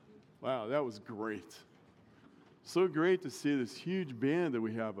Wow, that was great. So great to see this huge band that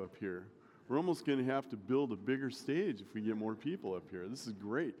we have up here. We're almost going to have to build a bigger stage if we get more people up here. This is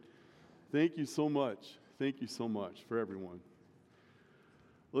great. Thank you so much. Thank you so much for everyone.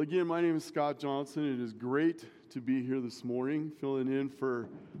 Well, again, my name is Scott Johnson. It is great to be here this morning, filling in for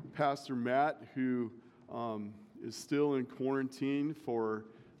Pastor Matt, who is still in quarantine for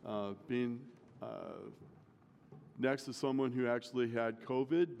being next to someone who actually had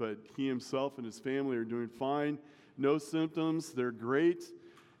COVID, but he himself and his family are doing fine. No symptoms. They're great.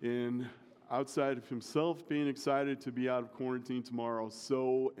 And outside of himself being excited to be out of quarantine tomorrow,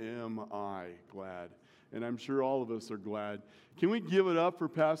 so am I glad. And I'm sure all of us are glad. Can we give it up for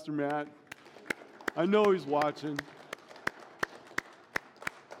Pastor Matt? I know he's watching.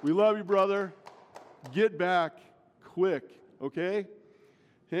 We love you, brother. Get back quick, okay?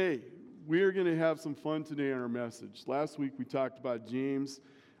 Hey, we are going to have some fun today on our message. Last week we talked about James.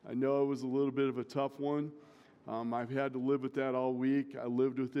 I know it was a little bit of a tough one. I've had to live with that all week. I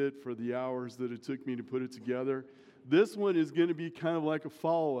lived with it for the hours that it took me to put it together. This one is going to be kind of like a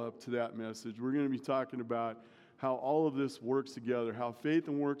follow-up to that message. We're going to be talking about how all of this works together, how faith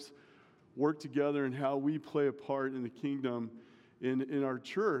and works work together, and how we play a part in the kingdom, in our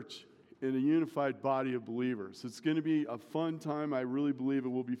church, in a unified body of believers. It's going to be a fun time. I really believe it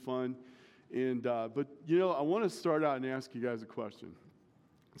will be fun. But I want to start out and ask you guys a question.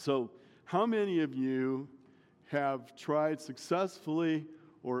 So, how many of you have tried successfully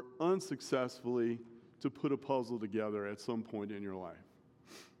or unsuccessfully to put a puzzle together at some point in your life?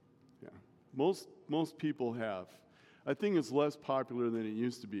 Yeah, most people have. I think it's less popular than it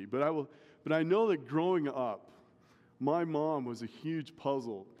used to be. But I know that growing up, my mom was a huge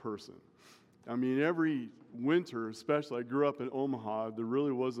puzzle person. I mean, every winter, especially, I grew up in Omaha. There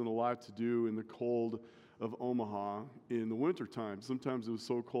really wasn't a lot to do in the cold of Omaha in the wintertime. Sometimes it was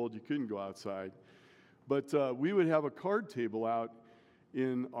so cold you couldn't go outside. But we would have a card table out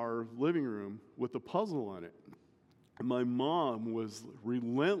in our living room with a puzzle on it. And my mom was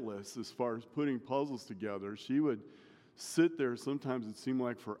relentless as far as putting puzzles together. She would sit there, sometimes it seemed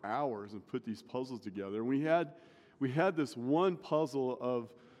like for hours, and put these puzzles together. And we had this one puzzle of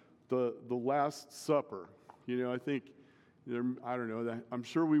the Last Supper. I think, I don't know, I'm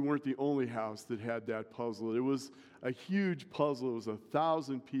sure we weren't the only house that had that puzzle. It was a huge puzzle. It was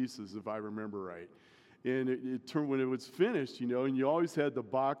 1,000 pieces, if I remember right. And it turned, when it was finished, and you always had the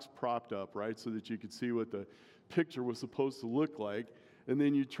box propped up, right, so that you could see what the picture was supposed to look like. And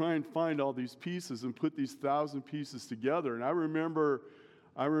then you try and find all these pieces and put these 1,000 pieces together. And I remember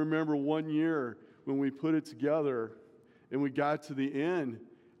one year when we put it together and we got to the end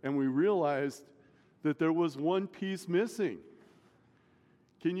and we realized that there was one piece missing.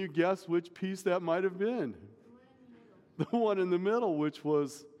 Can you guess which piece that might have been? The one in the middle, which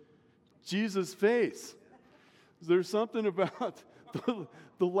was Jesus' face. There's something about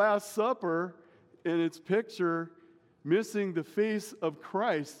the Last Supper and its picture missing the face of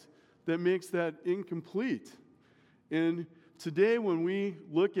Christ that makes that incomplete. And today when we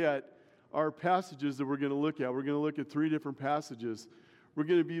look at our passages that we're going to look at 3 different passages. We're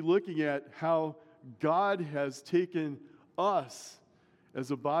going to be looking at how God has taken us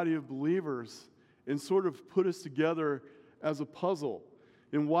as a body of believers and sort of put us together as a puzzle.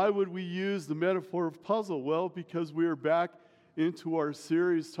 And why would we use the metaphor of puzzle? Well, because we are back into our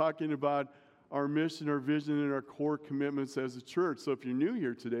series talking about our mission, our vision, and our core commitments as a church. So if you're new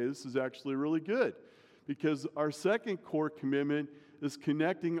here today, this is actually really good, because our second core commitment is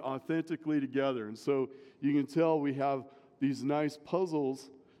connecting authentically together. And so you can tell we have these nice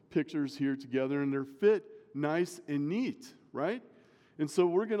puzzles pictures here together, and they're fit nice and neat, right? And so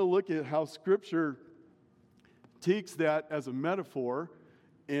we're going to look at how Scripture takes that as a metaphor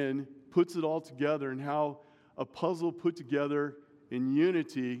and puts it all together, and how a puzzle put together in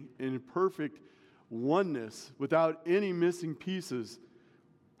unity, in perfect oneness, without any missing pieces,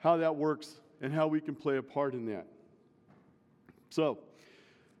 how that works and how we can play a part in that. So,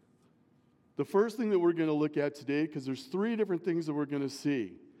 the first thing that we're going to look at today, because there's 3 different things that we're going to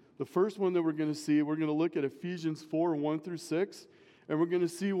see. The first one that we're going to see, we're going to look at Ephesians 4, 1 through 6, and we're going to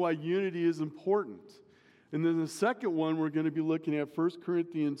see why unity is important. And then the second one, we're going to be looking at 1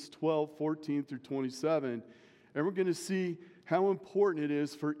 Corinthians 12, 14 through 27, and we're going to see how important it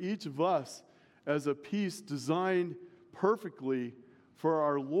is for each of us as a piece designed perfectly for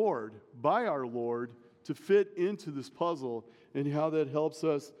our Lord, by our Lord, to fit into this puzzle, and how that helps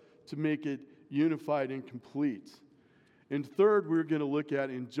us to make it unified and complete. And third, we're going to look at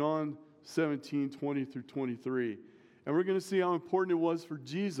in John 17, 20 through 23. And we're going to see how important it was for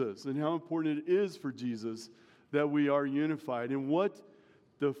Jesus and how important it is for Jesus that we are unified, and what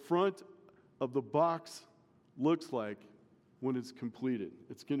the front of the box looks like when it's completed.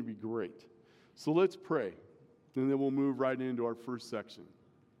 It's going to be great. So let's pray, and then we'll move right into our first section.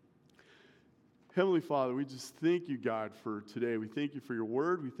 Heavenly Father, we just thank you, God, for today. We thank you for your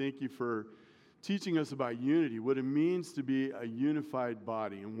word. We thank you for teaching us about unity, what it means to be a unified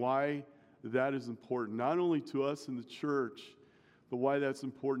body, and why that is important, not only to us in the church, but why that's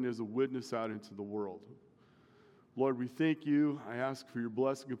important as a witness out into the world. Lord, we thank you. I ask for your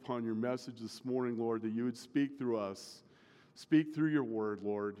blessing upon your message this morning, Lord, that you would speak through us, speak through your word,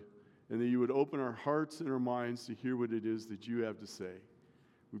 Lord, and that you would open our hearts and our minds to hear what it is that you have to say.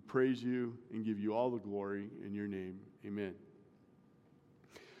 We praise you and give you all the glory in your name. Amen.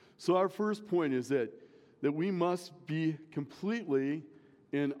 So our first point is that we must be completely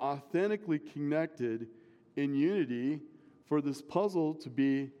and authentically connected in unity for this puzzle to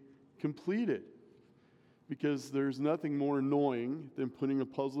be completed. Because there's nothing more annoying than putting a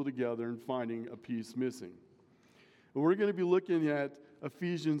puzzle together and finding a piece missing. And we're going to be looking at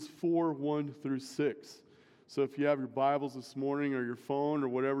Ephesians 4, 1 through 6. So if you have your Bibles this morning or your phone or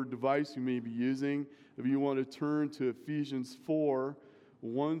whatever device you may be using, if you want to turn to Ephesians 4,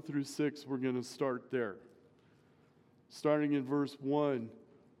 1 through 6, we're going to start there. Starting in verse 1,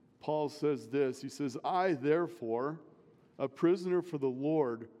 Paul says this. He says, I, therefore, a prisoner for the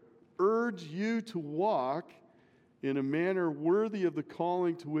Lord, urge you to walk in a manner worthy of the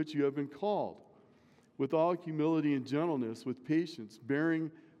calling to which you have been called, with all humility and gentleness, with patience, bearing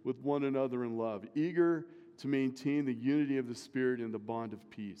with one another in love, eager to maintain the unity of the Spirit in the bond of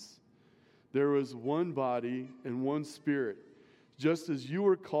peace. There is one body and one Spirit, just as you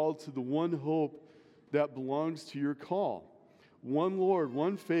were called to the one hope that belongs to your call. One Lord,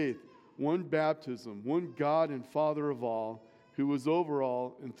 one faith, one baptism, one God and Father of all, who was over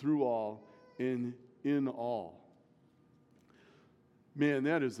all and through all and in all. Man,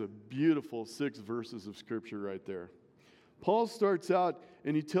 that is a beautiful 6 verses of Scripture right there. Paul starts out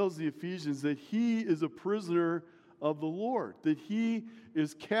and he tells the Ephesians that he is a prisoner of the Lord, that he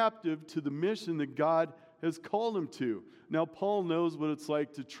is captive to the mission that God has called him to. Now, Paul knows what it's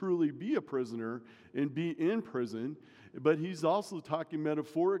like to truly be a prisoner and be in prison, but he's also talking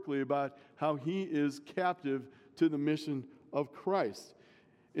metaphorically about how he is captive to the mission of Christ.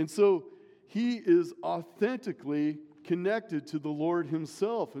 And so he is authentically connected to the Lord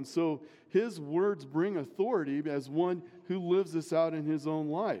himself. And so his words bring authority as one who lives this out in his own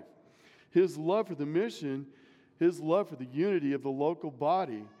life. His love for the mission, his love for the unity of the local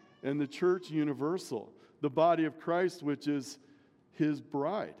body and the church universal, the body of Christ, which is his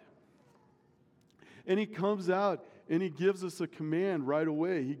bride. And he comes out and he gives us a command right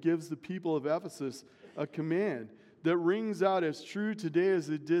away. He gives the people of Ephesus a command that rings out as true today as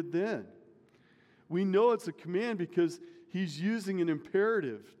it did then. We know it's a command because he's using an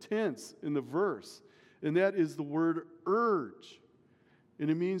imperative tense in the verse, and that is the word urge.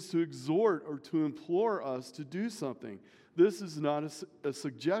 And it means to exhort or to implore us to do something. This is not a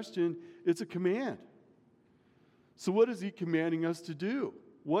suggestion, it's a command. So what is he commanding us to do?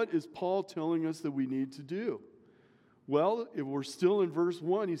 What is Paul telling us that we need to do? Well, if we're still in verse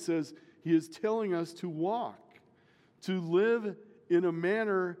 1, he says he is telling us to walk, to live in a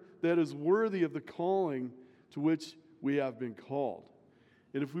manner that is worthy of the calling to which we have been called.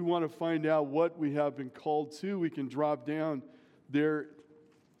 And if we want to find out what we have been called to, we can drop down there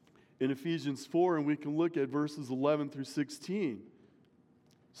in Ephesians 4 and we can look at verses 11 through 16.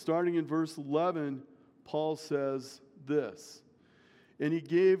 Starting in verse 11, Paul says this, and he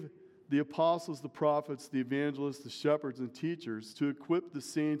gave the apostles, the prophets, the evangelists, the shepherds, and teachers to equip the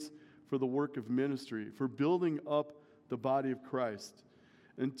saints for the work of ministry, for building up the body of Christ,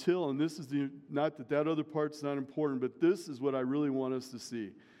 until, and this is not that other part's not important, but this is what I really want us to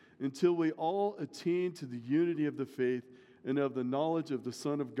see, until we all attain to the unity of the faith and of the knowledge of the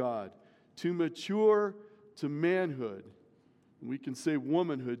Son of God, to mature to manhood, and we can say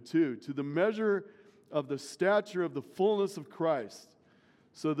womanhood too, to the measure of the stature of the fullness of Christ,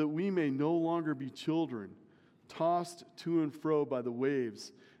 so that we may no longer be children, tossed to and fro by the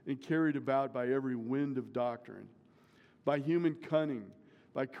waves and carried about by every wind of doctrine, by human cunning,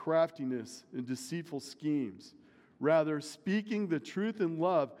 by craftiness and deceitful schemes. Rather, speaking the truth in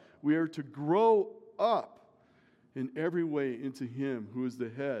love, we are to grow up in every way into him who is the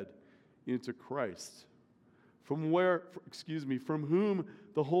head, into Christ, from whom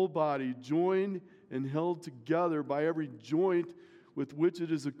the whole body, joined and held together by every joint with which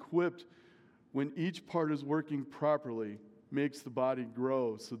it is equipped, when each part is working properly, makes the body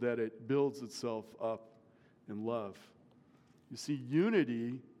grow so that it builds itself up in love. You see,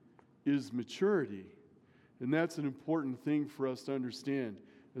 unity is maturity, and that's an important thing for us to understand.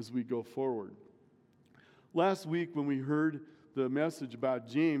 as we go forward. Last week when we heard the message about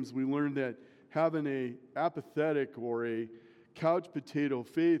James, we learned that having an apathetic or a couch potato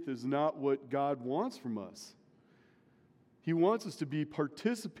faith is not what God wants from us. He wants us to be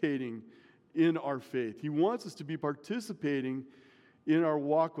participating in our faith. He wants us to be participating in our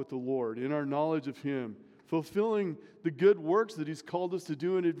walk with the Lord, in our knowledge of Him, fulfilling the good works that He's called us to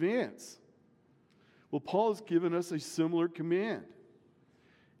do in advance. Well, Paul has given us a similar command.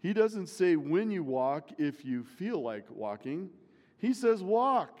 He doesn't say when you walk if you feel like walking. He says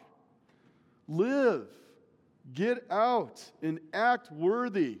walk, live, get out, and act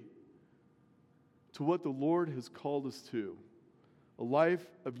worthy to what the Lord has called us to. A life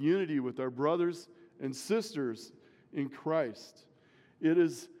of unity with our brothers and sisters in Christ. It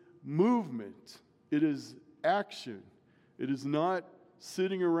is movement. It is action. It is not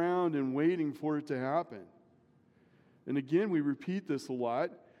sitting around and waiting for it to happen. And again, we repeat this a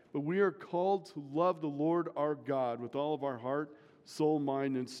lot, but we are called to love the Lord our God with all of our heart, soul,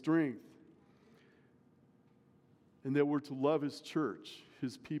 mind, and strength. And that we're to love His church,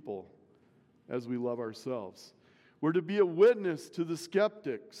 His people, as we love ourselves. We're to be a witness to the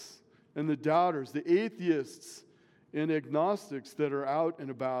skeptics and the doubters, the atheists and agnostics that are out and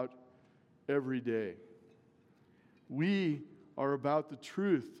about every day. We are about the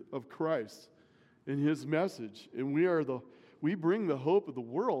truth of Christ and His message, and we bring the hope of the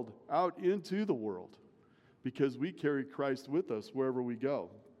world out into the world because we carry Christ with us wherever we go.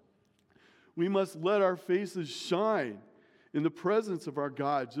 We must let our faces shine in the presence of our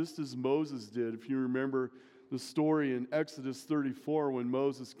God, just as Moses did. If you remember the story in Exodus 34, when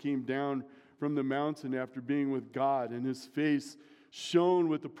Moses came down from the mountain after being with God, and his face shone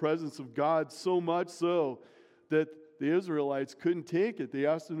with the presence of God, so much so that the Israelites couldn't take it. They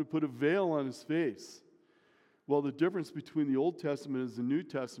asked him to put a veil on his face. Well, the difference between the Old Testament and the New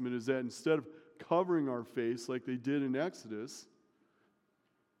Testament is that instead of covering our face like they did in Exodus,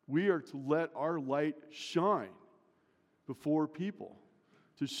 we are to let our light shine before people,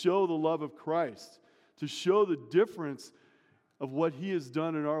 to show the love of Christ, to show the difference of what He has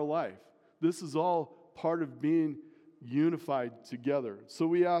done in our life. This is all part of being unified together. So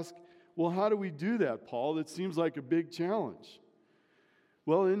we ask, well, how do we do that, Paul? That seems like a big challenge.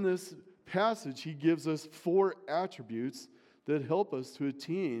 Well, in this passage, he gives us 4 attributes that help us to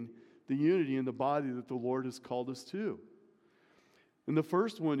attain the unity in the body that the Lord has called us to. And the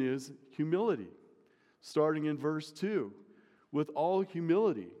first one is humility, starting in verse 2, with all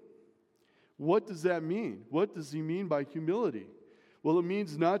humility. What does that mean? What does he mean by humility? Well, it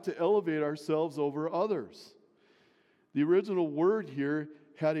means not to elevate ourselves over others. The original word here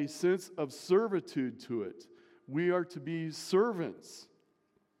had a sense of servitude to it. We are to be servants.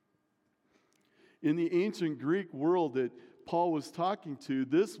 In the ancient Greek world that Paul was talking to,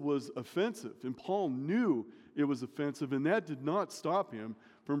 this was offensive, and Paul knew it was offensive, and that did not stop him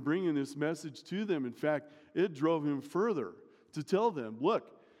from bringing this message to them. In fact, it drove him further to tell them,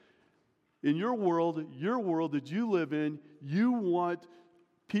 look, in your world that you live in, you want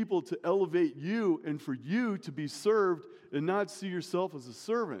people to elevate you and for you to be served and not see yourself as a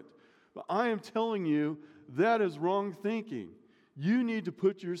servant. But I am telling you, that is wrong thinking. You need to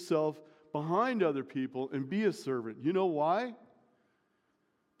put yourself behind other people and be a servant. You know why?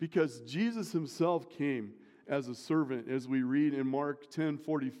 Because Jesus Himself came as a servant, as we read in Mark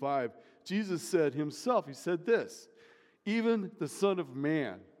 10:45. Jesus said Himself, He said this, even the Son of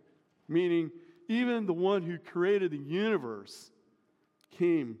Man, meaning even the one who created the universe,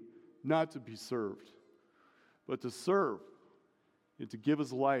 came not to be served, but to serve and to give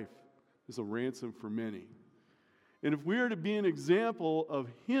His life as a ransom for many. And if we are to be an example of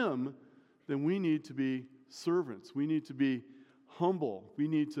Him, then we need to be servants. We need to be humble. We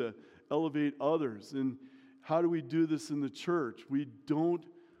need to elevate others. And how do we do this in the church? We don't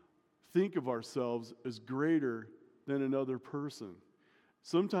think of ourselves as greater than another person.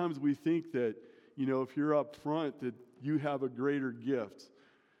 Sometimes we think that, if you're up front, that you have a greater gift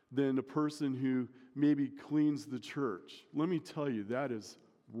than the person who maybe cleans the church. Let me tell you, that is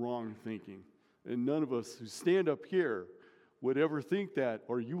wrong thinking. And none of us who stand up here would ever think that,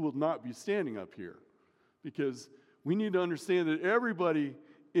 or you will not be standing up here. Because we need to understand that everybody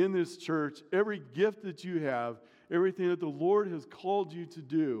in this church, every gift that you have, everything that the Lord has called you to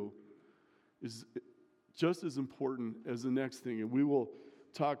do is just as important as the next thing. And we will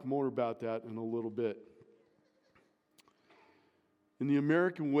talk more about that in a little bit. In the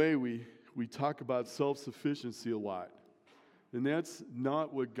American way, we talk about self-sufficiency a lot. And that's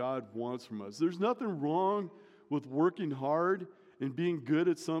not what God wants from us. There's nothing wrong with working hard and being good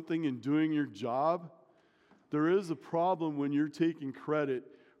at something and doing your job. There is a problem when you're taking credit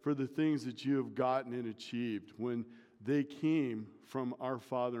for the things that you have gotten and achieved when they came from our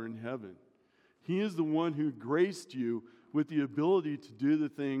Father in heaven. He is the one who graced you with the ability to do the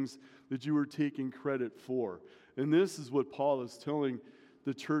things that you were taking credit for. And this is what Paul is telling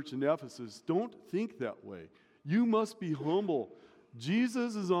the church in Ephesus. Don't think that way. You must be humble.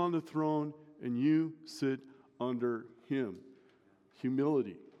 Jesus is on the throne, and you sit under him.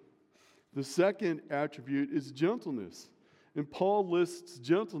 Humility. The second attribute is gentleness. And Paul lists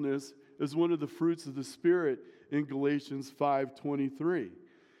gentleness as one of the fruits of the Spirit in Galatians 5:23.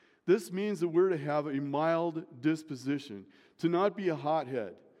 This means that we're to have a mild disposition, to not be a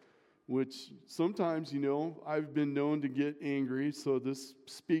hothead, which sometimes, I've been known to get angry, so this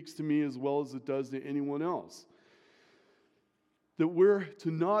speaks to me as well as it does to anyone else. That we're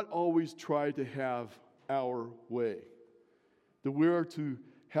to not always try to have our way. That we are to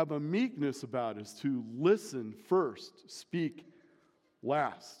have a meekness about us, to listen first, speak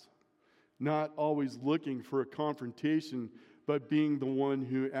last. Not always looking for a confrontation, but being the one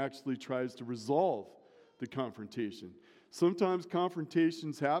who actually tries to resolve the confrontation. Sometimes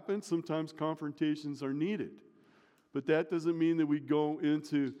confrontations happen, sometimes confrontations are needed. But that doesn't mean that we go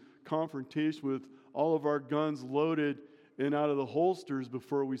into confrontation with all of our guns loaded and out of the holsters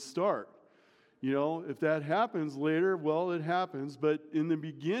before we start. If that happens later, well, it happens. But in the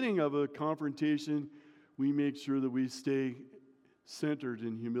beginning of a confrontation, we make sure that we stay centered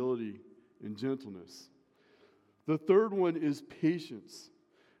in humility and gentleness. The third one is patience.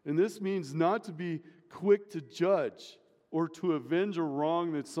 And this means not to be quick to judge or to avenge a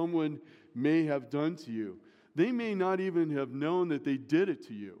wrong that someone may have done to you. They may not even have known that they did it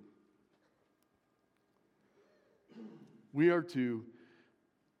to you. We are to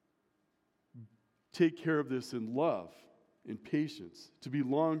take care of this in love and patience, to be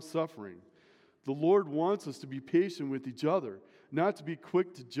long-suffering. The Lord wants us to be patient with each other, not to be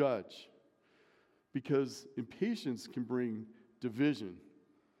quick to judge, because impatience can bring division.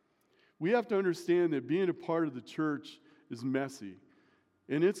 We have to understand that being a part of the church is messy,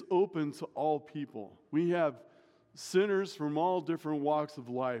 and it's open to all people. We have sinners from all different walks of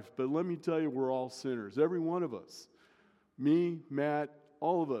life, but let me tell you, we're all sinners, every one of us. Me, Matt,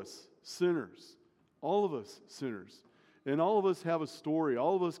 all of us, sinners. All of us, sinners. And all of us have a story.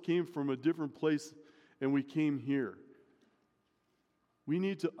 All of us came from a different place, and we came here. We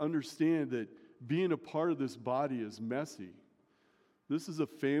need to understand that being a part of this body is messy. This is a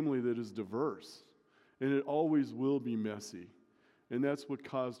family that is diverse, and it always will be messy. And that's what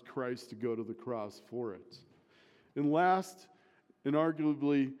caused Christ to go to the cross for it. And last, and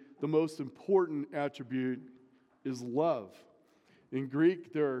arguably the most important attribute, is love. In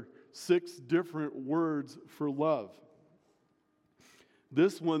Greek, there are 6 different words for love.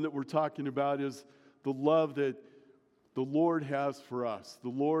 This one that we're talking about is the love that the Lord has for us. The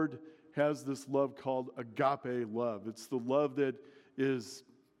Lord has this love called agape love. It's the love that is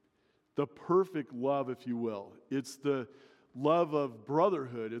the perfect love, if you will. It's the love of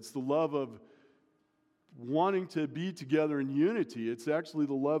brotherhood. It's the love of wanting to be together in unity. It's actually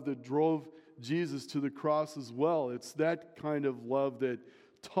the love that drove Jesus to the cross as well. It's that kind of love that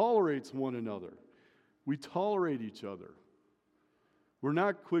tolerates one another. We tolerate each other. We're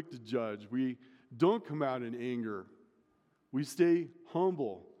not quick to judge. We don't come out in anger. We stay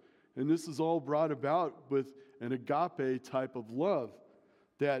humble. And this is all brought about with an agape type of love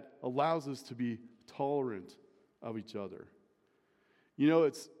that allows us to be tolerant of each other.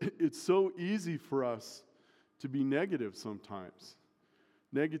 It's so easy for us to be negative sometimes.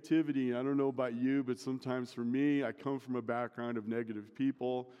 Negativity, I don't know about you, but sometimes for me, I come from a background of negative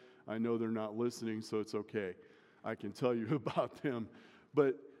people. I know they're not listening, so it's okay. I can tell you about them.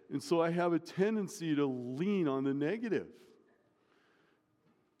 And so I have a tendency to lean on the negative.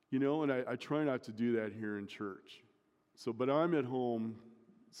 And I try not to do that here in church. But I'm at home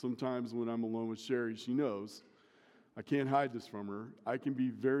sometimes when I'm alone with Sherry. She knows. I can't hide this from her. I can be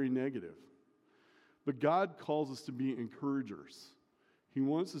very negative. But God calls us to be encouragers. He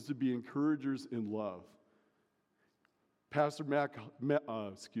wants us to be encouragers in love. Pastor Mark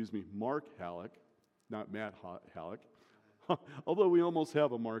Halleck, not Matt Halleck, although we almost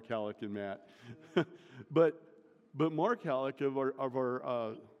have a Mark Halleck and Matt. but Mark Halleck of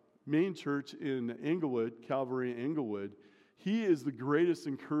our main church in Englewood, Calvary Englewood, he is the greatest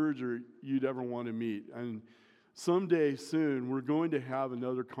encourager you'd ever want to meet. And someday soon, we're going to have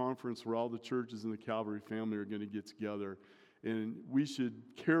another conference where all the churches in the Calvary family are going to get together. And we should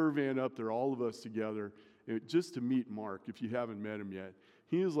caravan up there, all of us together, just to meet Mark, if you haven't met him yet.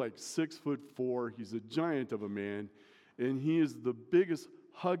 He is like 6'4". He's a giant of a man. And he is the biggest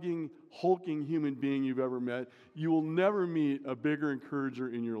hugging, hulking human being you've ever met. You will never meet a bigger encourager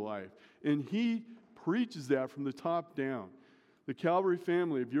in your life. And he preaches that from the top down. The Calvary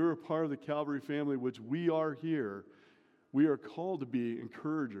family, if you're a part of the Calvary family, which we are here, we are called to be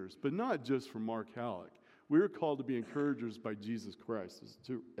encouragers, but not just for Mark Halleck. We are called to be encouragers by Jesus Christ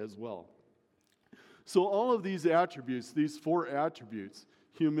as well. So all of these attributes, these 4 attributes,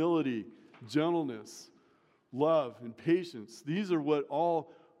 humility, gentleness, love, and patience, these are what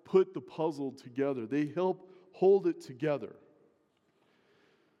all put the puzzle together. They help hold it together.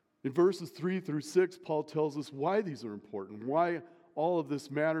 In verses 3 through 6, Paul tells us why these are important, why all of this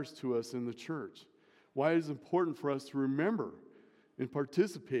matters to us in the church, why it is important for us to remember and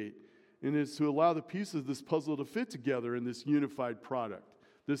participate, and is to allow the pieces of this puzzle to fit together in this unified product,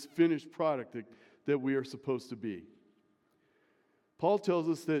 this finished product that we are supposed to be. Paul tells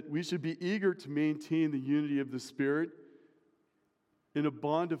us that we should be eager to maintain the unity of the Spirit in a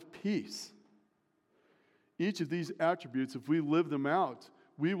bond of peace. Each of these attributes, if we live them out,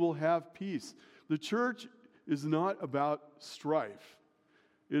 we will have peace. The church is not about strife.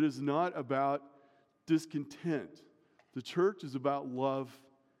 It is not about discontent. The church is about love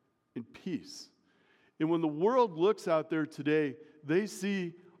and peace. And when the world looks out there today, they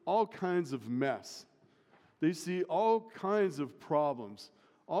see all kinds of mess. They see all kinds of problems,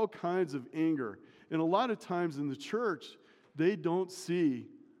 all kinds of anger. And a lot of times in the church, they don't see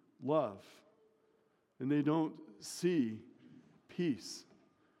love. And they don't see peace.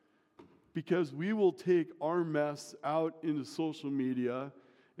 Because we will take our mess out into social media,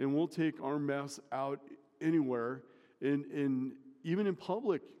 and we'll take our mess out anywhere, and even in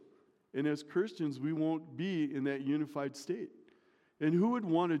public. And as Christians, we won't be in that unified state. And who would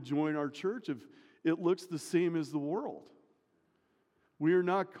want to join our church if it looks the same as the world? We are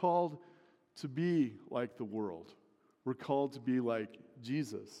not called to be like the world. We're called to be like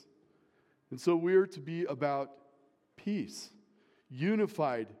Jesus. And so we are to be about peace,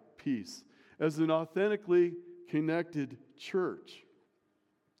 unified peace, as an authentically connected church.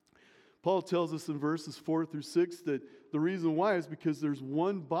 Paul tells us in verses 4 through 6 that the reason why is because there's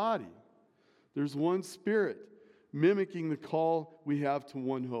one body, there's one Spirit, mimicking the call we have to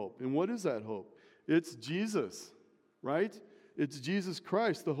one hope. And what is that hope? It's Jesus, right? It's Jesus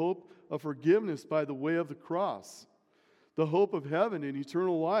Christ, the hope of forgiveness by the way of the cross, the hope of heaven and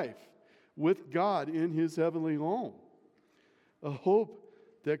eternal life with God in His heavenly home, a hope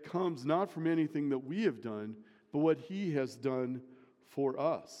that comes not from anything that we have done, but what He has done for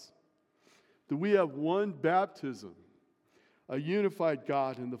us. That we have one baptism, a unified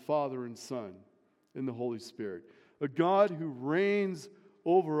God in the Father and Son and the Holy Spirit, a God who reigns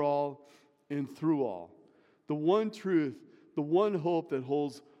over all and through all, the one truth, the one hope that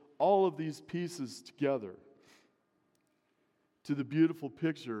holds all of these pieces together to the beautiful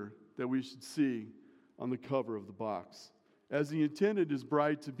picture that we should see on the cover of the box, as He intended His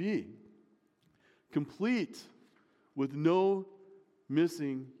bride to be, complete with no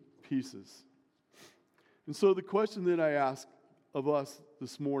missing pieces. And so the question that I ask of us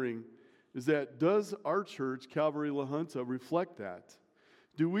this morning is that, does our church, Calvary La Junta, reflect that?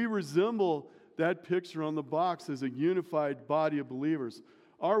 Do we resemble that picture on the box as a unified body of believers?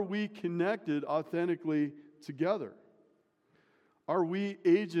 Are we connected authentically together? Are we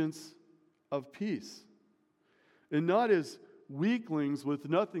agents of peace? And not as weaklings with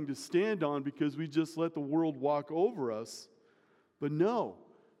nothing to stand on because we just let the world walk over us, but no,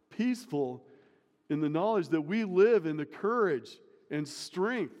 peaceful in the knowledge that we live in the courage and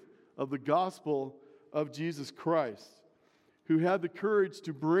strength of the gospel of Jesus Christ, who had the courage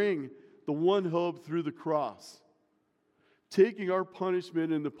to bring the one hope through the cross, taking our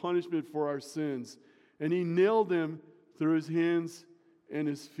punishment and the punishment for our sins, and He nailed them through His hands and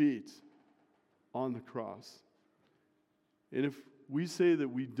His feet on the cross. And if we say that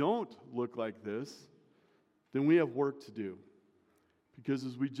we don't look like this, then we have work to do. Because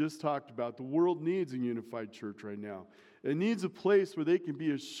as we just talked about, the world needs a unified church right now. It needs a place where they can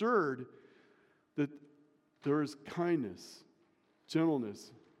be assured that there is kindness,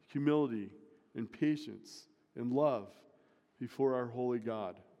 gentleness, humility, and patience, and love before our holy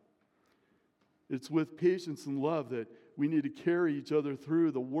God. It's with patience and love that we need to carry each other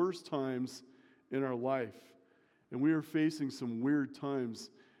through the worst times in our life. And we are facing some weird times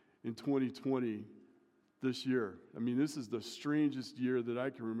in 2020 this year. I mean, this is the strangest year that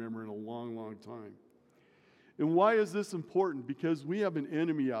I can remember in a long, long time. And why is this important? Because we have an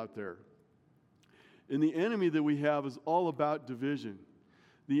enemy out there. And the enemy that we have is all about division.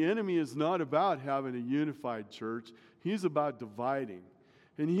 The enemy is not about having a unified church. He's about dividing.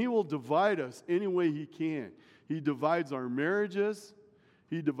 And he will divide us any way he can. He divides our marriages.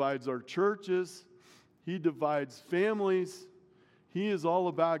 He divides our churches. He divides families. He is all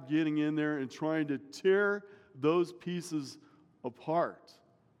about getting in there and trying to tear those pieces apart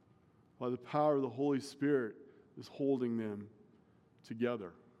while the power of the Holy Spirit is holding them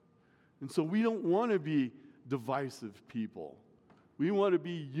together. And so we don't want to be divisive people. We want to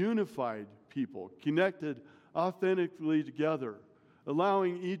be unified people, connected authentically together,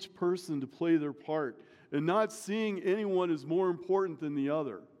 allowing each person to play their part and not seeing anyone as more important than the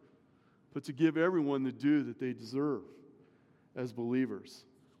other, but to give everyone the due that they deserve as believers.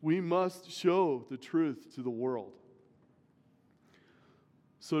 We must show the truth to the world.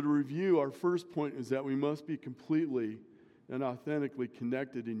 So to review, our first point is that we must be completely and authentically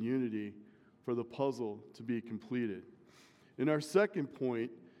connected in unity for the puzzle to be completed. And our second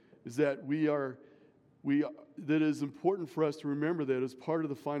point is that that it is important for us to remember that as part of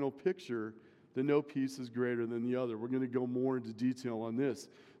the final picture, that no piece is greater than the other. We're going to go more into detail on this.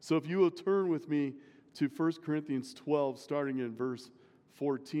 So if you will turn with me to 1 Corinthians 12, starting in verse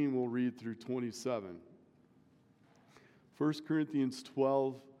 14, we'll read through 27. 1 Corinthians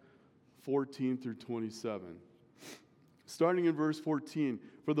 12, 14 through 27. Starting in verse 14,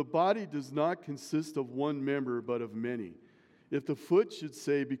 "For the body does not consist of one member, but of many. If the foot should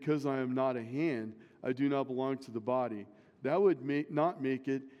say, 'Because I am not a hand, I do not belong to the body,' that would not make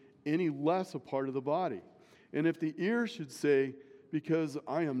it any less a part of the body. And if the ear should say, 'Because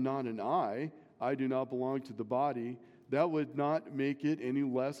I am not an eye, I do not belong to the body,' that would not make it any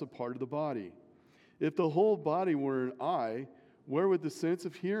less a part of the body. If the whole body were an eye, where would the sense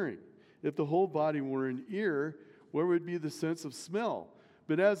of hearing? If the whole body were an ear, where would be the sense of smell?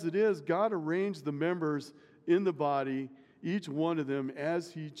 But as it is, God arranged the members in the body, each one of them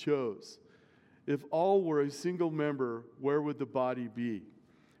as He chose. If all were a single member, where would the body be?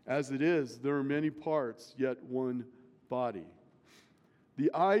 As it is, there are many parts, yet one body.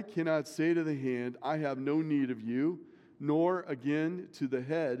 The eye cannot say to the hand, 'I have no need of you,' nor again to the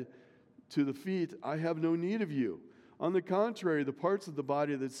head, to the feet, 'I have no need of you.' On the contrary, the parts of the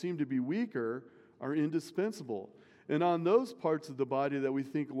body that seem to be weaker are indispensable. And on those parts of the body that we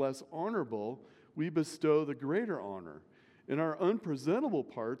think less honorable, we bestow the greater honor. And our unpresentable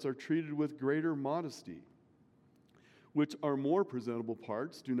parts are treated with greater modesty, which our more presentable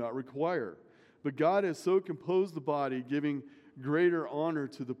parts do not require. But God has so composed the body, giving greater honor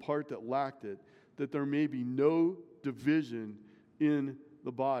to the part that lacked it, that there may be no division in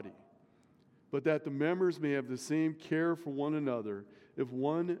the body, but that the members may have the same care for one another. If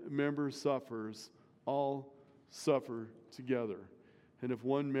one member suffers, all suffer together. And if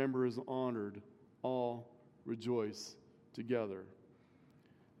one member is honored, all rejoice together.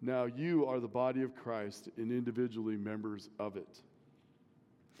 Now you are the body of Christ and individually members of it."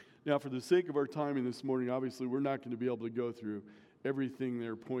 Now, for the sake of our timing this morning, obviously we're not going to be able to go through everything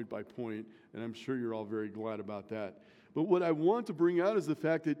there point by point, and I'm sure you're all very glad about that. But what I want to bring out is the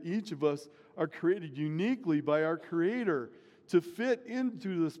fact that each of us are created uniquely by our Creator to fit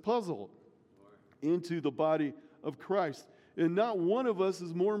into this puzzle, into the body of Christ. And not one of us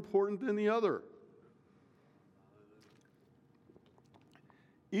is more important than the other.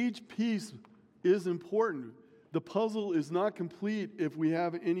 Each piece is important. The puzzle is not complete if we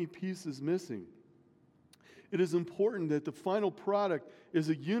have any pieces missing. It is important that the final product is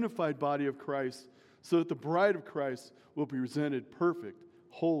a unified body of Christ so that the bride of Christ will be presented perfect,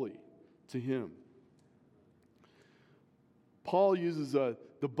 holy to Him. Paul uses the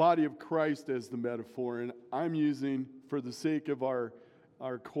body of Christ as the metaphor, and I'm using, for the sake of our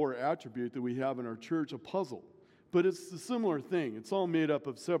core attribute that we have in our church, a puzzle. But it's a similar thing. It's all made up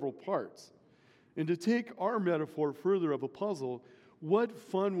of several parts. And to take our metaphor further of a puzzle, what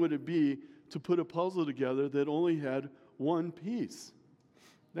fun would it be to put a puzzle together that only had one piece?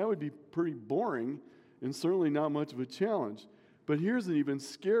 That would be pretty boring and certainly not much of a challenge. But here's an even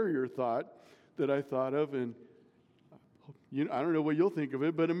scarier thought that I thought of, and I don't know what you'll think of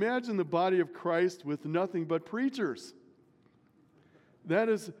it, but imagine the body of Christ with nothing but preachers. That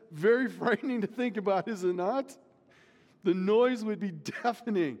is very frightening to think about, is it not? The noise would be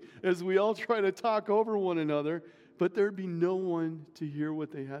deafening as we all try to talk over one another, but there'd be no one to hear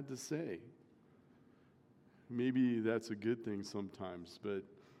what they had to say. Maybe that's a good thing sometimes, but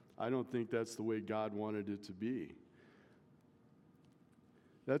I don't think that's the way God wanted it to be.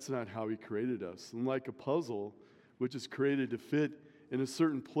 That's not how He created us. And like a puzzle, which is created to fit in a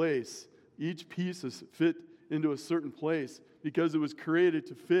certain place, each piece is fit into a certain place because it was created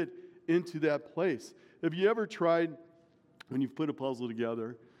to fit into that place. Have you ever tried, when you've put a puzzle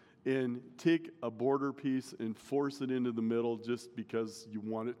together, and take a border piece and force it into the middle just because you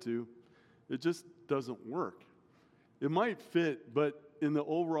want it to? It just doesn't work. It might fit, but in the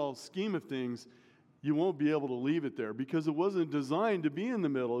overall scheme of things, you won't be able to leave it there because it wasn't designed to be in the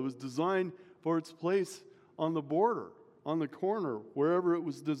middle. It was designed for its place on the border, on the corner, wherever it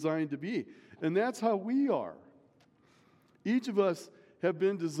was designed to be. And that's how we are. Each of us have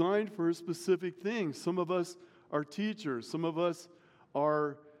been designed for a specific thing. Some of us are teachers. Some of us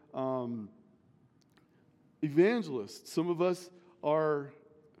are evangelists. Some of us are,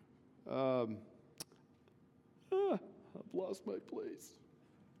 I've lost my place.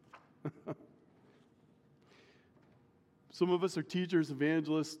 Some of us are teachers,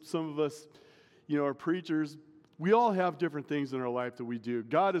 evangelists. Some of us, are preachers. We all have different things in our life that we do.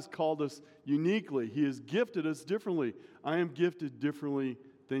 God has called us uniquely. He has gifted us differently. I am gifted differently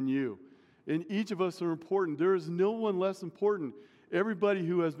than you. And each of us are important. There is no one less important. Everybody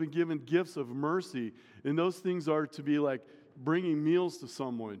who has been given gifts of mercy, and those things are to be like bringing meals to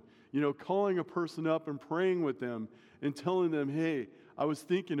someone, calling a person up and praying with them and telling them, hey, I was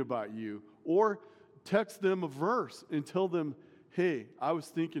thinking about you. Or text them a verse and tell them, hey, I was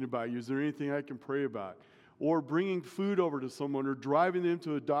thinking about you. Is there anything I can pray about? Or bringing food over to someone, or driving them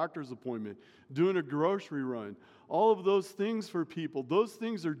to a doctor's appointment, doing a grocery run. All of those things for people, those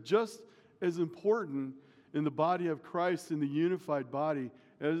things are just as important in the body of Christ, in the unified body,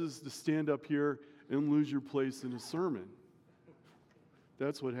 as is to stand up here and lose your place in a sermon.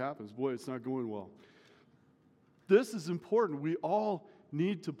 That's what happens. Boy, it's not going well. This is important. We all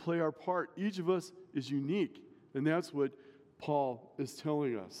need to play our part. Each of us is unique, and that's what Paul is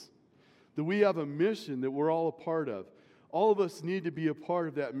telling us. That we have a mission that we're all a part of. All of us need to be a part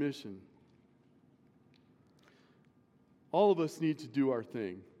of that mission. All of us need to do our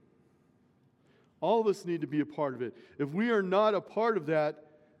thing. All of us need to be a part of it. If we are not a part of that,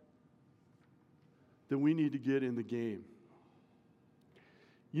 then we need to get in the game.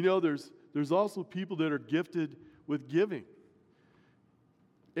 There's also people that are gifted with giving.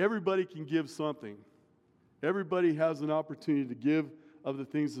 Everybody can give something. Everybody has an opportunity to give of the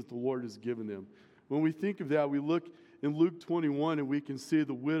things that the Lord has given them. When we think of that, we look in Luke 21 and we can see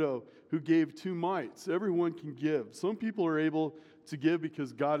the widow who gave 2 mites. Everyone can give. Some people are able to give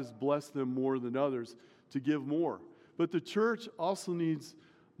because God has blessed them more than others to give more. But the church also needs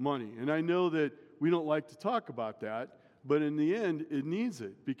money. And I know that we don't like to talk about that, but in the end, it needs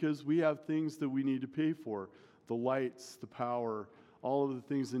it because we have things that we need to pay for. The lights, the power, all of the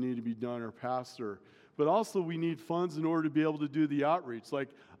things that need to be done, our pastor. But also we need funds in order to be able to do the outreach, like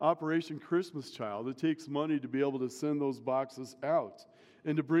Operation Christmas Child. It takes money to be able to send those boxes out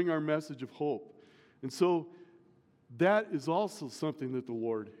and to bring our message of hope. And so that is also something that the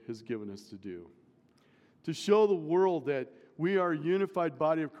Lord has given us to do. To show the world that we are a unified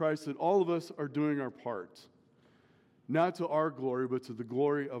body of Christ, that all of us are doing our part. Not to our glory, but to the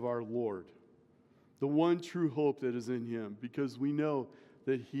glory of our Lord. The one true hope that is in Him, because we know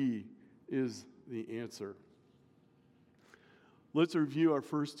that He is the answer. Let's review our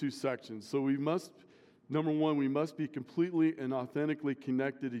first 2 sections. So number 1, we must be completely and authentically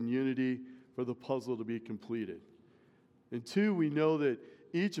connected in unity for the puzzle to be completed. And 2, we know that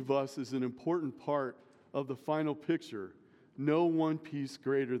each of us is an important part of the final picture, no one piece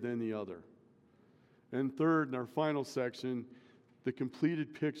greater than the other. And 3rd, in our final section, the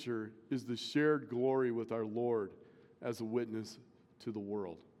completed picture is the shared glory with our Lord as a witness to the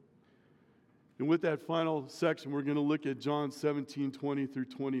world. And with that final section, we're going to look at John 17:20 through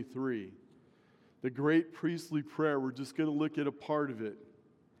 23. The great priestly prayer, we're just going to look at a part of it.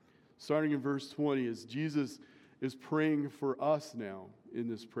 Starting in verse 20, as Jesus is praying for us now in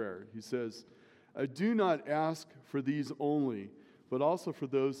this prayer. He says, I do not ask for these only, but also for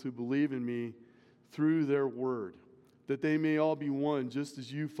those who believe in me through their word, that they may all be one, just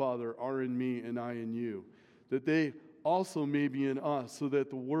as you, Father, are in me and I in you, that they also may be in us, so that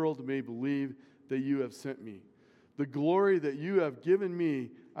the world may believe that you have sent me. The glory that you have given me,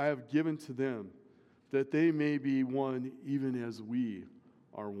 I have given to them, that they may be one even as we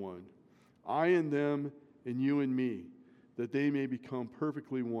are one. I and them and you and me, that they may become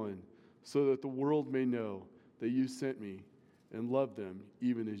perfectly one, so that the world may know that you sent me and loved them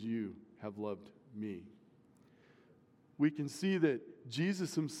even as you have loved me. We can see that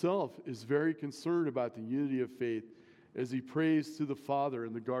Jesus himself is very concerned about the unity of faith as he prays to the Father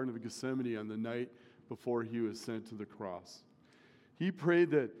in the Garden of Gethsemane on the night before he was sent to the cross. He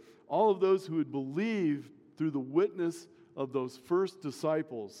prayed that all of those who would believe through the witness of those first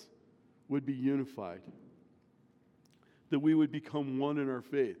disciples would be unified, that we would become one in our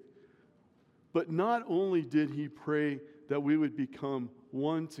faith. But not only did he pray that we would become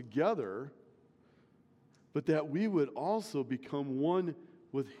one together, but that we would also become one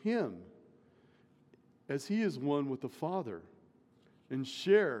with him, as he is one with the Father. and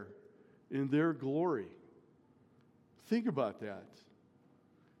share in their glory. Think about that.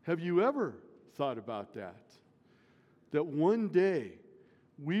 Have you ever thought about that? That one day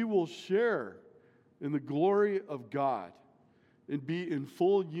we will share in the glory of God and be in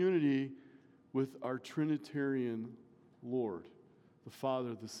full unity with our Trinitarian Lord, the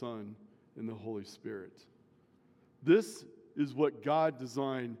Father, the Son, and the Holy Spirit. This is what God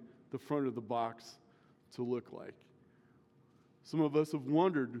designed the front of the box to look like. Some of us have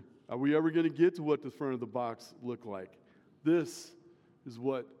wondered, are we ever going to get to what the front of the box look like? This is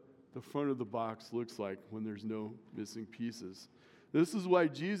what the front of the box looks like when there's no missing pieces. This is why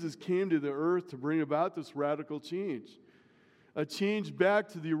Jesus came to the earth to bring about this radical change. A change back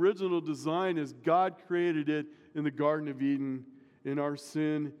to the original design as God created it in the Garden of Eden, in our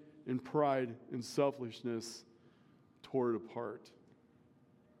sin and pride and selfishness tore it apart.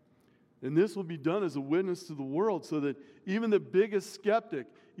 And this will be done as a witness to the world so that even the biggest skeptic,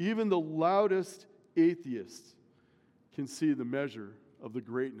 even the loudest atheist can see the measure of the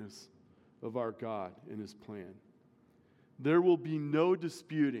greatness of our God and His plan. There will be no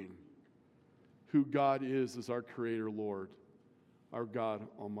disputing who God is as our Creator Lord, our God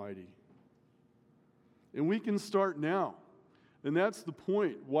Almighty. And we can start now. And that's the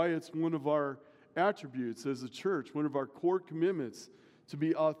point why it's one of our attributes as a church, one of our core commitments to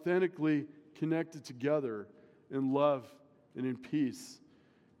be authentically connected together in love and in peace,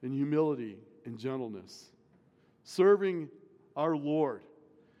 in humility and gentleness, serving our Lord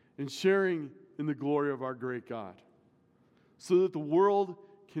and sharing in the glory of our great God, so that the world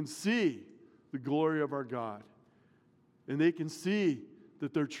can see the glory of our God and they can see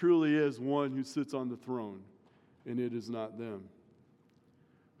that there truly is one who sits on the throne and it is not them.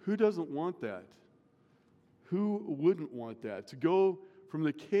 Who doesn't want that? Who wouldn't want that? To go from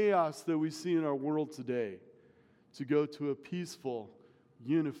the chaos that we see in our world today, to go to a peaceful,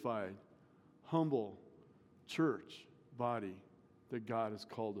 unified, humble church body that God has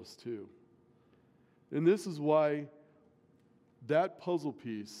called us to. And this is why that puzzle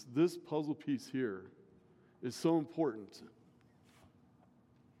piece, this puzzle piece here, is so important.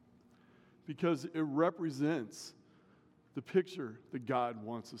 Because it represents the picture that God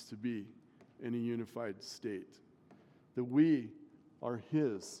wants us to be in a unified state. That we are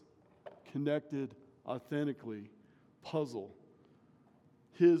His, connected authentically, puzzle,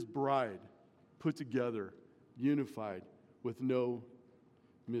 His bride, put together, unified, with no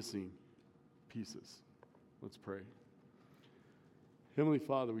missing pieces. Let's pray. Heavenly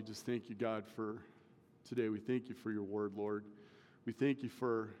Father, we just thank you, God, for today. We thank you for your word, Lord. We thank you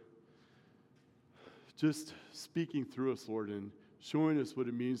for just speaking through us, Lord, and showing us what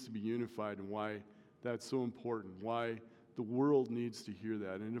it means to be unified and why that's so important, why the world needs to hear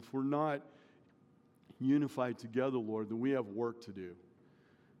that. And if we're not unified together, Lord, then we have work to do.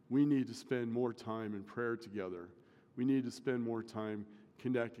 We need to spend more time in prayer together. We need to spend more time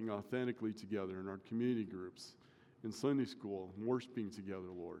connecting authentically together in our community groups, in Sunday school, and worshiping together,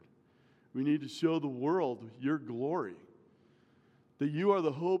 Lord. We need to show the world your glory, that you are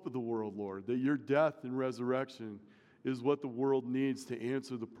the hope of the world, Lord, that your death and resurrection is what the world needs to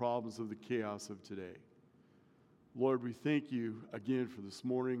answer the problems of the chaos of today. Lord, we thank you again for this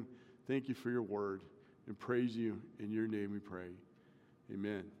morning. Thank you for your word, and praise you. In your name we pray.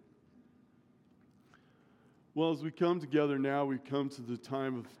 Amen. Well, as we come together now, we come to the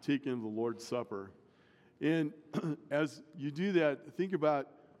time of taking the Lord's Supper. And as you do that, think about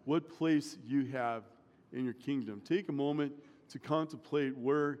what place you have in your kingdom. Take a moment to contemplate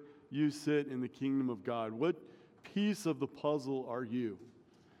where you sit in the kingdom of God. What piece of the puzzle are you?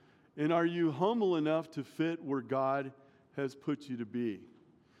 And are you humble enough to fit where God has put you to be?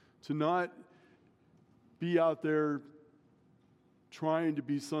 To not be out there trying to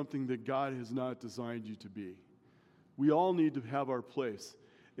be something that God has not designed you to be. We all need to have our place.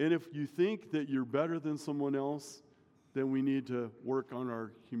 And if you think that you're better than someone else, then we need to work on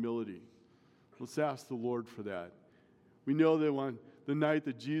our humility. Let's ask the Lord for that. We know that on the night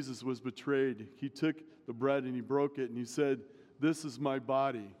that Jesus was betrayed, he took the bread and he broke it and he said, "This is my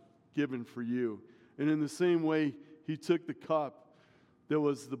body given for you." And in the same way, he took the cup that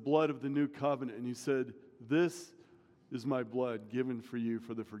was the blood of the new covenant and he said, "This is my blood given for you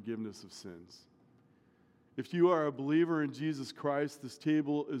for the forgiveness of sins." If you are a believer in Jesus Christ, this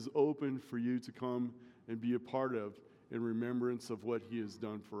table is open for you to come and be a part of in remembrance of what he has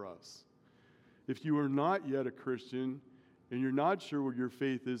done for us. If you are not yet a Christian and you're not sure what your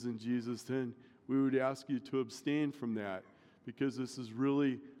faith is in Jesus, then we would ask you to abstain from that, because this is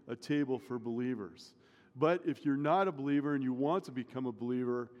really a table for believers. But if you're not a believer and you want to become a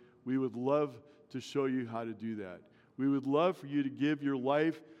believer, we would love to show you how to do that. We would love for you to give your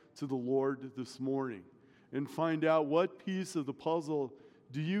life to the Lord this morning and find out what piece of the puzzle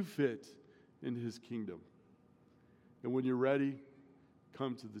do you fit in His kingdom. And when you're ready,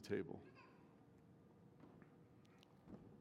 come to the table.